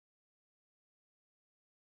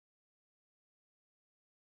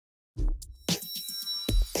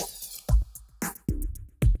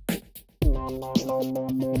I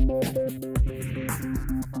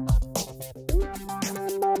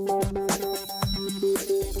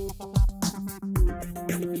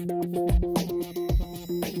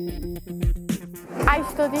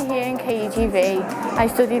study here in KGV. I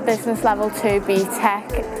study Business Level 2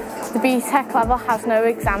 BTEC. The BTEC level has no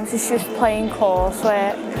exams, it's just plain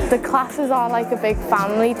coursework. The classes are like a big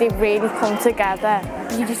family, they really come together.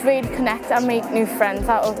 You just really connect and make new friends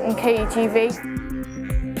out of in KGV.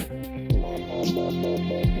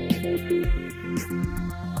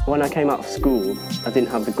 When I came out of school, I didn't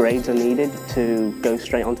have the grades I needed to go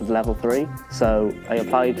straight onto the level 3, so I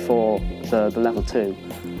applied for the level 2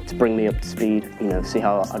 to bring me up to speed, you know, see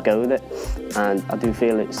how I go with it, and I do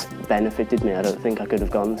feel it's benefited me. I don't think I could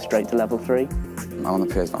have gone straight to level 3. I'm on the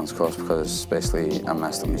pre-advanced course because basically I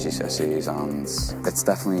messed up my GCSEs, and it's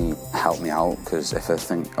definitely helped me out, because if I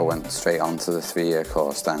think I went straight on to the 3-year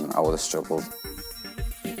course, then I would have struggled.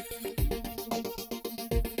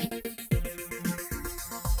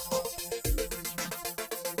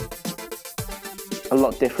 A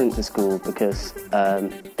lot different to school, because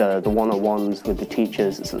the one-on-ones with the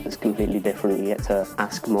teachers is completely different. You get to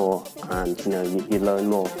ask more, and you know, you learn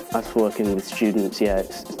more. As for working with students, yeah,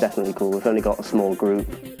 it's definitely cool. We've only got a small group.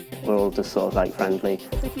 We're all just sort of like friendly,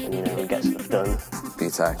 and you know, we get stuff done.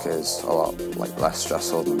 BTEC is a lot less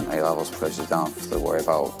stressful than A-levels, because you don't have to worry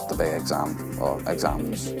about the big exam or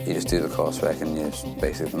exams. You just do the coursework, and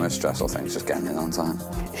basically the most stressful thing is just getting in on time.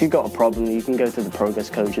 If you've got a problem, you can go to the progress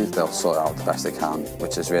coaches. They'll sort it out the best they can,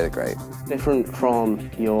 which is really great. Different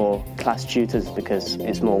from your class tutors, because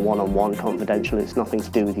it's more one-on-one, confidential. It's nothing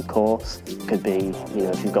to do with your course. It could be, you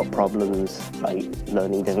know, if you've got problems like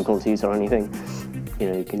learning difficulties or anything, you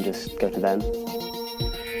know, you can just go to them.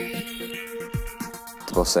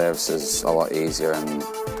 The bus service is a lot easier, and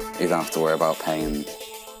you don't have to worry about paying.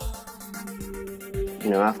 You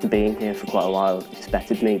know, after being here for quite a while, it's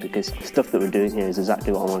bettered me, because the stuff that we're doing here is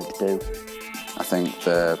exactly what I wanted to do. I think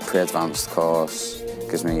the pre-advanced course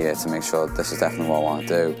gives me a year to make sure this is definitely what I want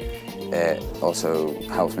to do. It also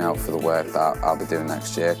helps me out for the work that I'll be doing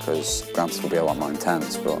next year, because granted will be a lot more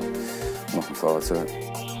intense, but I'm looking forward to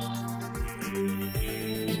it.